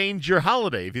going to change your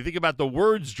holiday. If you think about the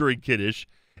words during Kiddush,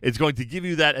 it's going to give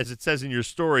you that, as it says in your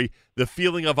story, the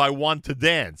feeling of I want to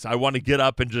dance. I want to get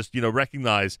up and just,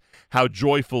 recognize how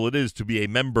joyful it is to be a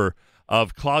member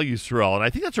of Klal Yisrael. And I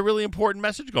think that's a really important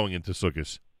message going into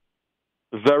Sukkot.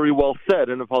 Very well said.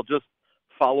 And if I'll just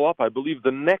follow up, I believe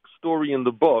the next story in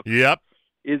the book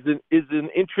is an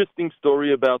interesting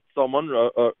story about someone,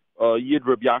 Yid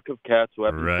Reb Yaakov Katz, who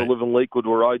happens to live in Lakewood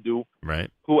where I do,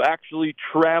 who actually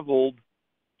traveled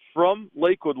from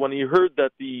Lakewood when he heard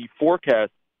that the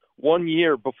forecast 1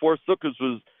 year before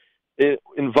Sukkot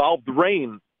involved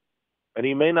rain, and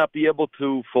he may not be able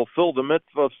to fulfill the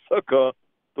mitzvah of Sukkah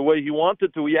the way he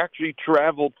wanted to. He actually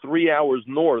traveled 3 hours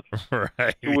north to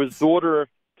his daughter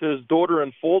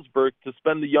in Fallsburg to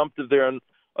spend the Yom Tov there. And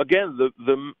again,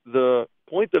 the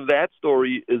point of that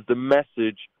story is the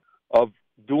message of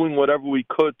doing whatever we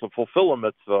could to fulfill a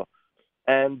mitzvah,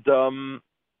 and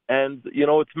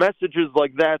it's messages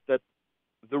like that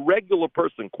the regular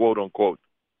person, quote unquote,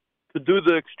 could do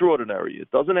the extraordinary. It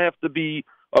doesn't have to be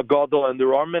a gadol, and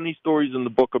there are many stories in the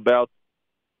book about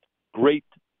great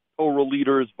Torah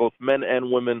leaders, both men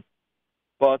and women.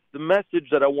 But the message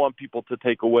that I want people to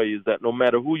take away is that no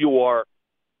matter who you are,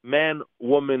 man,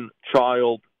 woman,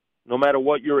 child, no matter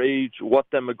what your age, what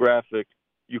demographic,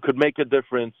 you could make a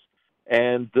difference,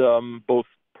 and both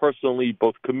personally,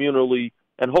 both communally,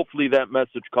 and hopefully that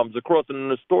message comes across. And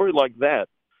in a story like that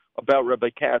about Rabbi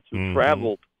Katz, who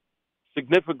traveled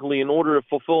significantly in order to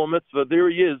fulfill a mitzvah, there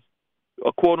he is,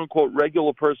 a quote-unquote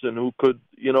regular person who could,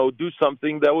 do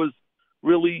something that was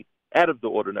really out of the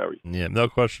ordinary. Yeah, no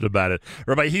question about it.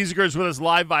 Rabbi Hiesiger is with us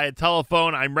live via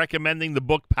telephone. I'm recommending the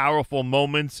book Powerful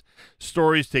Moments,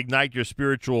 Stories to Ignite Your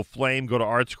Spiritual Flame. Go to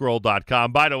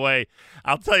artscroll.com. By the way,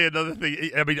 I'll tell you another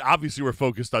thing. I mean, obviously we're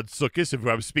focused on Sukkot. If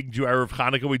I'm speaking to Erev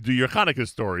Hanukkah, we do your Hanukkah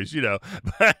stories,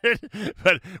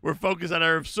 But we're focused on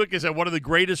Erev Sukkot, and one of the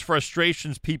greatest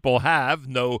frustrations people have,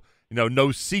 no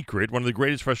secret, one of the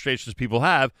greatest frustrations people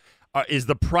have is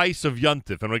the price of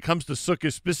Yontif. And when it comes to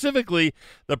Sukkot specifically,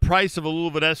 the price of a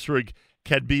lulav and esrog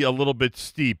can be a little bit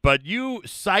steep. But you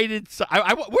cited,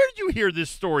 where did you hear this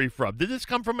story from? Did this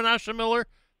come from Menashe Miller,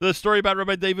 the story about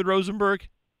Rabbi David Rosenberg?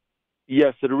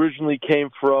 Yes, it originally came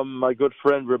from my good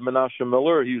friend, Reb Menashe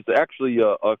Miller. He was actually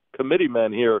a committee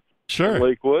man here in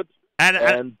Lakewood. And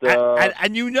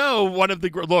one of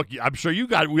the look. I'm sure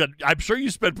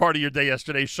you spent part of your day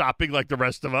yesterday shopping like the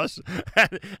rest of us,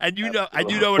 and you know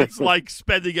what it's like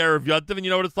spending Erev Yontif, and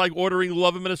you know what it's like ordering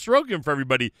Lovim and Esrogim for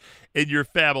everybody in your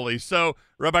family. So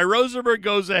Rabbi Rosenberg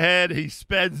goes ahead. He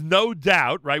spends, no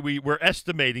doubt, right? We're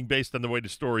estimating based on the way the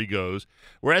story goes.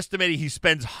 We're estimating he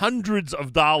spends hundreds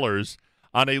of dollars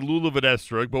on a lulav and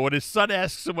esrog. But when his son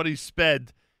asks him what he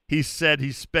spent, he said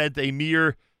he spent a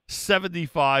mere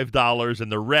 $75,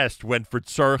 and the rest went for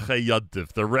tzarchei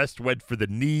Yontif. The rest went for the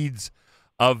needs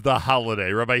of the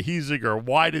holiday. Rabbi Hiesiger,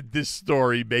 why did this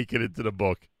story make it into the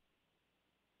book?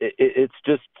 It's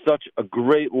just such a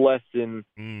great lesson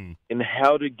in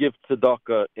how to give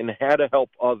tzedakah, in how to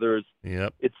help others.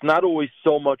 Yep. It's not always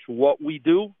so much what we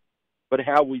do, but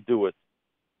how we do it.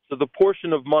 So the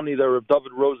portion of money that Reb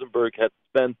David Rosenberg had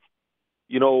spent,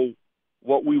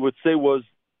 what we would say was,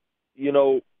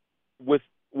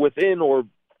 within or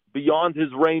beyond his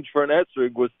range for an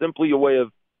esrog, was simply a way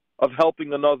of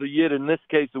helping another yid. In this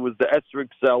case, it was the esrog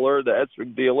seller, the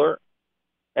esrog dealer.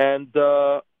 And,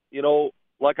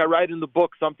 like I write in the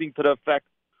book, something to the effect,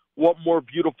 what more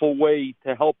beautiful way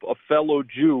to help a fellow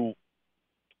Jew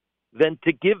than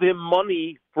to give him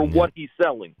money for what he's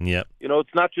selling? Yep. It's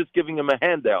not just giving him a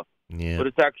handout, but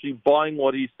it's actually buying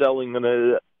what he's selling.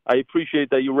 And I appreciate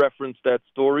that you referenced that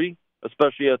story,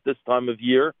 especially at this time of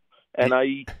year. And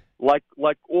I, like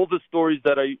all the stories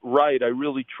that I write, I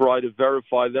really try to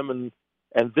verify them.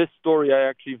 And this story I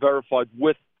actually verified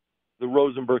with the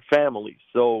Rosenberg family.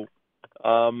 So,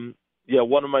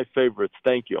 one of my favorites.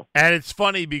 Thank you. And it's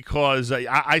funny because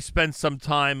I spent some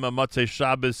time on Motzei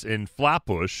Shabbos in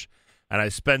Flatbush, and I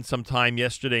spent some time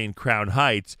yesterday in Crown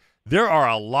Heights. There are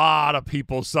a lot of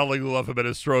people selling lulav and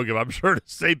esrogim. I'm sure the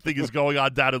same thing is going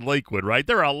on down in Lakewood, right?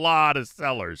 There are a lot of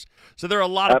sellers. So there are a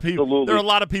lot of people. There are a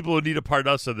lot of people who need a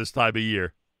parnasa this time of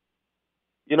year.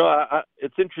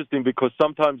 It's interesting because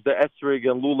sometimes the esrog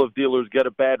and lulav dealers get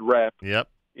a bad rap. Yep.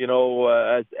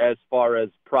 as far as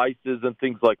prices and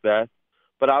things like that.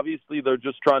 But obviously, they're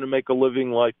just trying to make a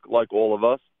living like all of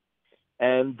us.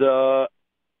 And the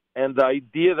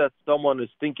idea that someone is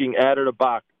thinking out of the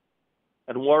box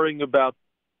and worrying about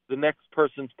the next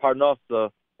person's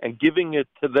parnasa and giving it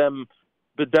to them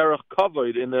b'derech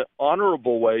kavod in an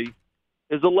honorable way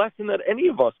is a lesson that any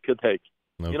of us could take.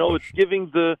 No question.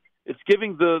 It's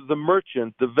giving the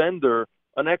merchant, the vendor,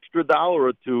 an extra dollar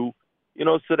or two,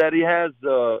 so that he has,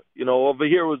 over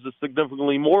here was a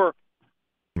significantly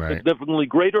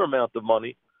greater amount of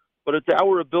money, but it's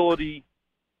our ability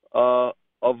of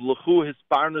lechu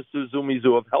hisparnasu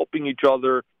zumizu, of helping each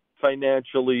other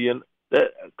financially, and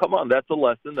come on, that's a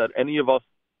lesson that any of us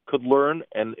could learn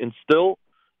and instill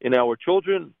in our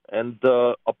children and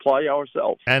apply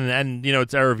ourselves. And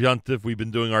it's Erev Yontif. We've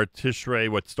been doing our Tishrei,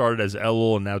 what started as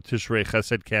Elul and now Tishrei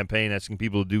Chesed campaign, asking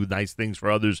people to do nice things for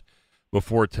others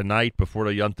before the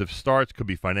Yontif starts. Could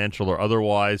be financial or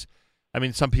otherwise. I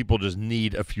mean, some people just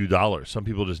need a few dollars. Some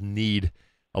people just need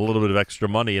a little bit of extra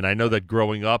money. And I know that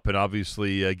growing up and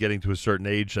obviously getting to a certain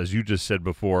age, as you just said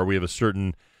before, we have a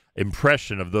certain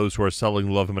impression of those who are selling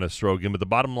Lovim and Esrogim. But the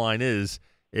bottom line is,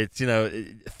 it's,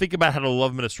 think about how the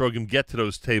Lovim and Esrogim get to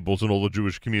those tables in all the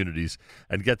Jewish communities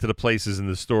and get to the places in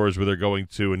the stores where they're going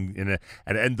to and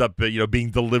end up, being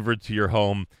delivered to your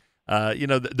home.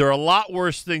 There are a lot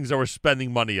worse things that we're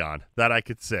spending money on, that I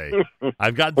could say.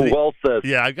 I've gotten to well said.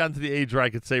 Yeah, I've gotten to the age where I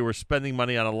could say we're spending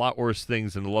money on a lot worse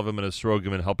things than Lovim and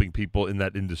Esrogim and helping people in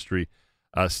that industry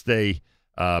stay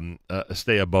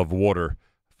above water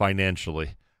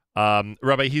financially.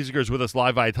 Rabbi Hiesiger is with us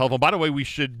live via telephone. By the way, we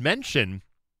should mention,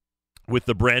 with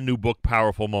the brand new book,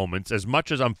 Powerful Moments, as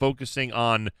much as I'm focusing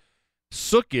on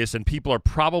Sukkot, and people are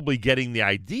probably getting the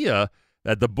idea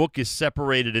that the book is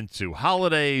separated into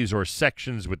holidays or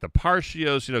sections with the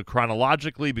parshios,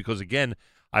 chronologically, because, again,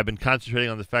 I've been concentrating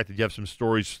on the fact that you have some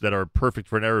stories that are perfect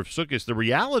for an Erev Sukkot. The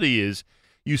reality is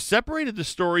you separated the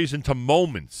stories into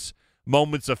moments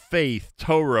of faith,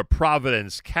 Torah,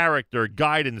 providence, character,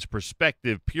 guidance,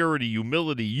 perspective, purity,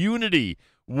 humility, unity,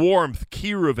 warmth,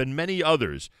 kiruv, and many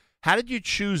others. How did you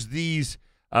choose these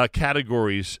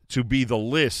categories to be the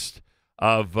list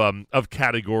of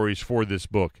categories for this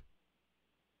book?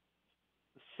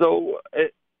 So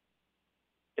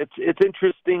it's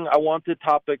interesting. I wanted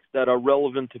topics that are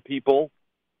relevant to people.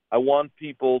 I want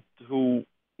people who,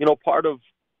 part of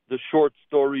the short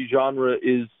story genre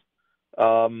is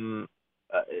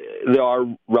there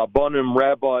are rabbanim,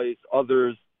 rabbis,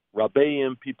 others,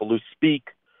 rabbeim, people who speak,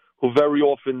 who very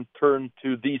often turn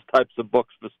to these types of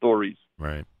books for stories.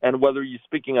 Right. And whether you're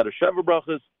speaking at a Sheva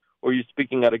Brachas or you're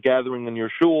speaking at a gathering in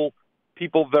your shul,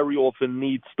 people very often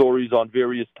need stories on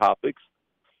various topics.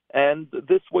 And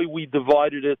this way we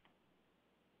divided it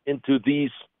into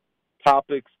these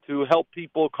topics to help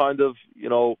people kind of,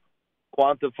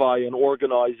 quantify and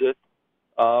organize it.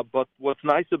 But what's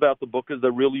nice about the book is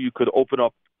that really you could open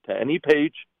up to any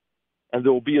page and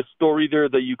there will be a story there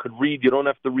that you could read. You don't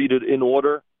have to read it in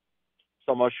order.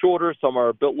 Some are shorter, some are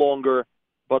a bit longer,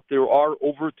 but there are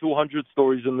over 200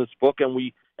 stories in this book. And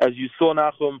we, as you saw,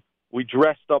 Nachum, we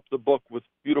dressed up the book with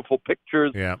beautiful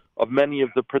pictures of many of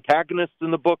the protagonists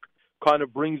in the book, kind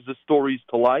of brings the stories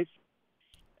to life.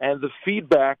 And the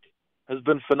feedback has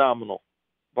been phenomenal.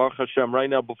 Baruch Hashem, right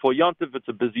now before Yontif, it's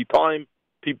a busy time.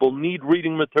 People need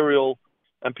reading material,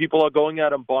 and people are going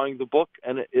out and buying the book,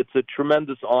 and it's a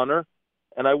tremendous honor.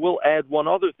 And I will add one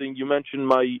other thing. You mentioned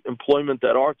my employment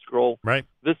at ArtScroll. Right.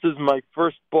 This is my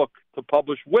first book to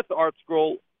publish with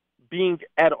ArtScroll, being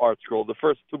at ArtScroll. The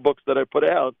first two books that I put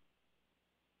out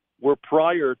were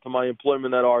prior to my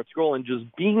employment at ArtScroll, and just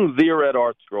being there at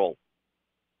ArtScroll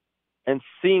and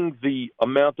seeing the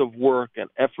amount of work and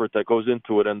effort that goes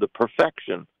into it and the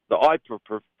perfection, the eye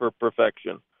for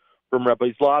perfection from Rabbi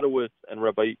Zlotowitz and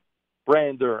Rabbi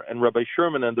Brander and Rabbi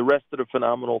Sherman and the rest of the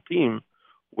phenomenal team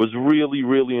was really,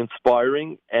 really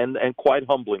inspiring and quite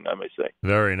humbling, I may say.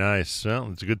 Very nice. Well,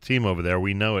 it's a good team over there.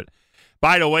 We know it.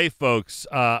 By the way, folks,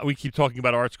 we keep talking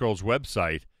about ArtScroll's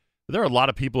website. There are a lot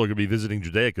of people who are going to be visiting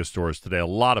Judaica stores today. A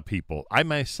lot of people. I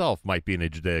myself might be in a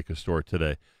Judaica store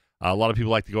today. A lot of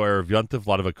people like to go Erev Yontif. A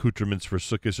lot of accoutrements for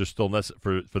Sukkot are still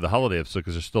for the holiday of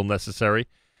Sukkot are still necessary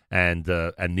and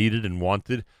needed and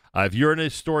wanted. If you're in a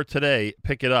store today,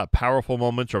 pick it up. Powerful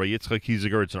Moments, Rabbi Yitzchak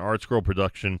Hiesiger. It's an ArtScroll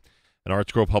production, an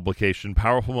ArtScroll publication.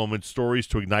 Powerful Moments, stories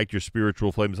to ignite your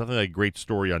spiritual flame. It's nothing like a great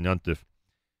story on Yontif.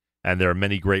 And there are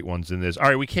many great ones in this. All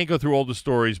right, we can't go through all the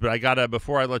stories, but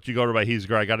before I let you go, Rabbi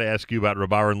Hiesiger, I gotta ask you about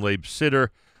Rav Aaron Leib Siddur.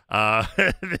 I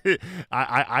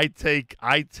take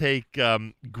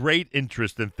great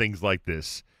interest in things like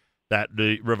this. That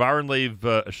the Rav Aaron Leib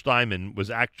Steinman was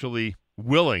actually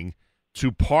willing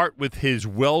to part with his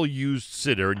well-used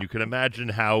sitter, and you can imagine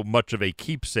how much of a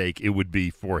keepsake it would be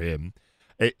for him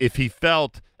if he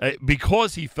felt,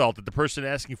 because he felt that the person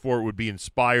asking for it would be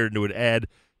inspired and it would add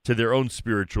to their own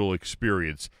spiritual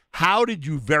experience. How did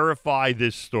you verify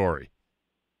this story?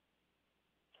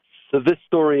 So this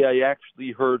story I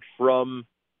actually heard from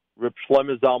Reb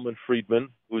Shlomo Zalman Friedman,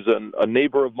 who's a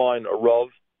neighbor of mine, a Rav,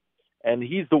 and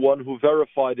he's the one who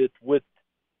verified it with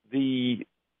the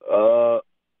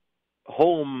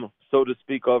home, so to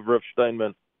speak, of Reb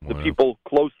Steinman, the people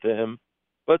close to him.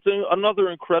 But it's another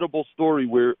incredible story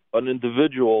where an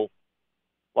individual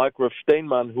like Reb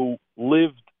Steinman, who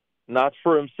lived not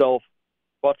for himself,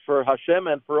 but for Hashem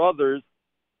and for others,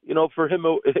 for him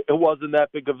it wasn't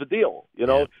that big of a deal.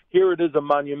 Here it is, a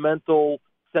monumental,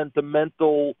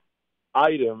 sentimental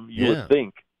item, you would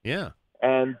think. Yeah.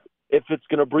 And if it's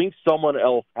going to bring someone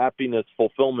else happiness,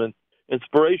 fulfillment,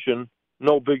 inspiration,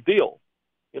 no big deal.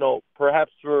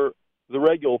 Perhaps for the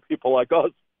regular people like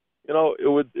us,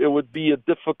 it would be a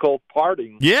difficult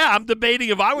parting. Yeah, I'm debating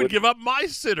if I would give up my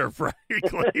sitter,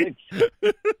 frankly.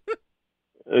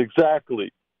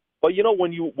 Exactly. But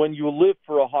when you live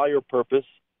for a higher purpose,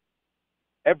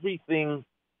 everything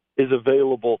is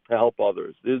available to help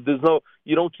others.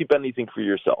 You don't keep anything for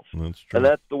yourself. That's true. And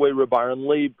that's the way Reb Aaron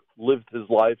Leib lived his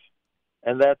life,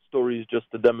 and that story is just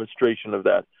a demonstration of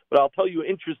that. But I'll tell you,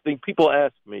 interesting, people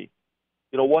ask me,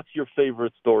 what's your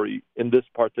favorite story in this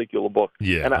particular book?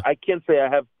 Yeah. And I can't say I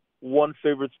have one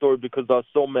favorite story because there are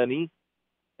so many.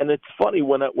 And it's funny,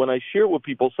 when I share with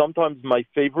people, sometimes my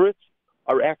favorites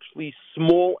are actually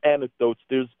small anecdotes.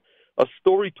 There's a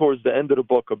story towards the end of the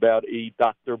book about a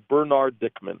Dr. Bernard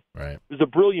Dickman. Right. He was a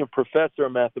brilliant professor, a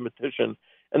mathematician,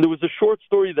 and there was a short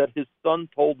story that his son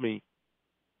told me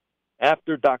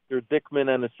after Dr. Dickman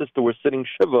and his sister were sitting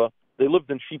Shiva. They lived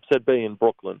in Sheepshead Bay in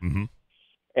Brooklyn. Mm-hmm.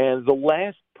 And the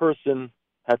last person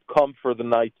had come for the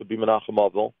night to be Menachem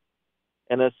Avel,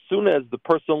 and as soon as the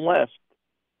person left,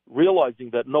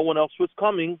 realizing that no one else was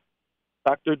coming,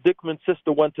 Dr. Dickman's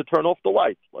sister went to turn off the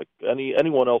lights, like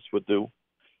anyone else would do.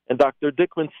 And Dr.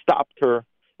 Dickman stopped her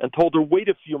and told her, wait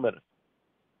a few minutes.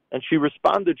 And she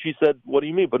responded, she said, what do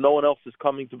you mean? But no one else is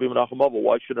coming to be Menachem Avel.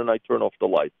 Why shouldn't I turn off the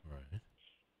lights? Right.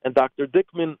 And Dr.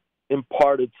 Dickman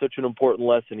imparted such an important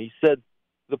lesson. He said,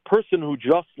 the person who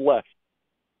just left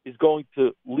is going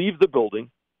to leave the building.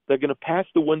 They're going to pass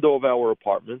the window of our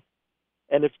apartment.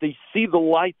 And if they see the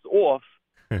lights off,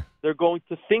 they're going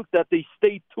to think that they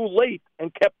stayed too late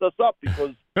and kept us up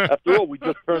because, after all, we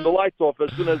just turned the lights off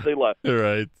as soon as they left.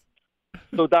 Right.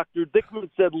 So Dr. Dickman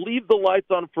said, leave the lights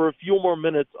on for a few more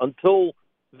minutes until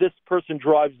this person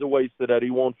drives away so that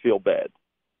he won't feel bad.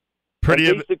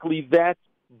 Basically, that's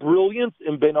brilliance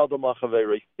in Ben Adam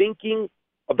HaChaveri. Thinking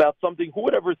about something, who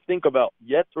would ever think about,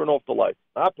 turn off the lights,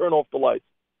 not turn off the lights.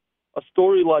 A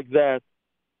story like that,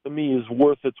 to me, is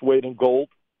worth its weight in gold.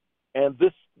 And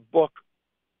this book,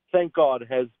 thank God,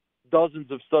 has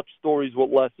dozens of such stories with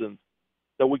lessons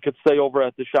that we could say over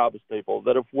at the Shabbos table,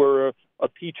 that if we're a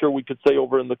teacher, we could say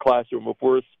over in the classroom. If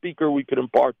we're a speaker, we could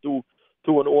impart to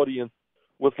an audience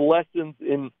with lessons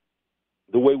in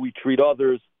the way we treat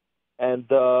others. And,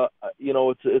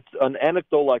 it's an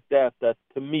anecdote like that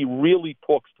to me really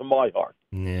talks to my heart.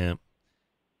 Yeah.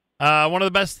 One of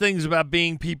the best things about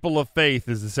being people of faith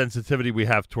is the sensitivity we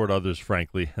have toward others,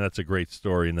 frankly. And that's a great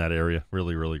story in that area.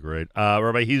 Really, really great.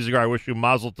 Rabbi Hiesiger, I wish you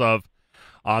mazel tov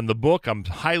on the book. I'm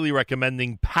highly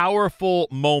recommending Powerful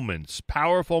Moments,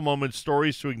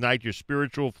 Stories to Ignite Your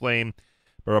Spiritual Flame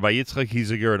by Rabbi Yitzchak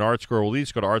Hiesiger and ArtScroll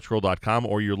East. Go to artscroll.com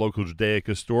or your local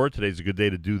Judaica store. Today's a good day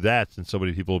to do that since so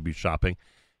many people will be shopping.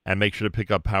 And make sure to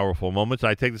pick up Powerful Moments.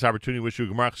 I take this opportunity to wish you a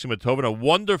Gemar Chasima Tov and a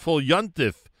wonderful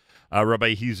Yontif,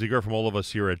 Rabbi Hiesiger, from all of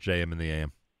us here at JM in the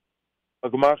AM. A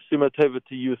Gemar Chasima Tov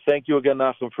to you. Thank you again,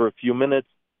 Nachum, for a few minutes.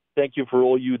 Thank you for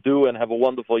all you do, and have a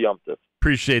wonderful Yom Tov.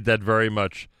 Appreciate that very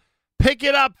much. Pick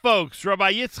it up, folks.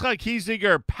 Rabbi Yitzchak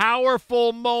Hiesiger,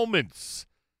 Powerful Moments.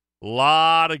 A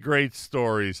lot of great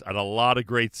stories and a lot of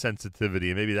great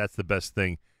sensitivity. And maybe that's the best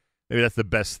thing. Maybe that's the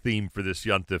best theme for this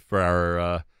Yontif for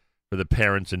our for the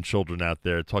parents and children out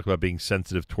there. Talk about being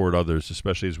sensitive toward others,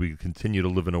 especially as we continue to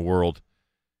live in a world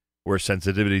where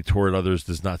sensitivity toward others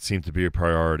does not seem to be a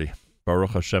priority.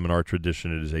 Baruch Hashem, in our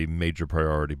tradition, it is a major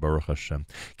priority. Baruch Hashem.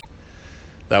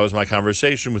 That was my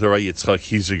conversation with Rabbi Yitzchak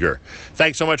Hiesiger.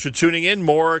 Thanks so much for tuning in.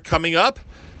 More coming up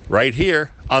right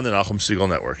here on the Nachum Segal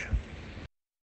Network.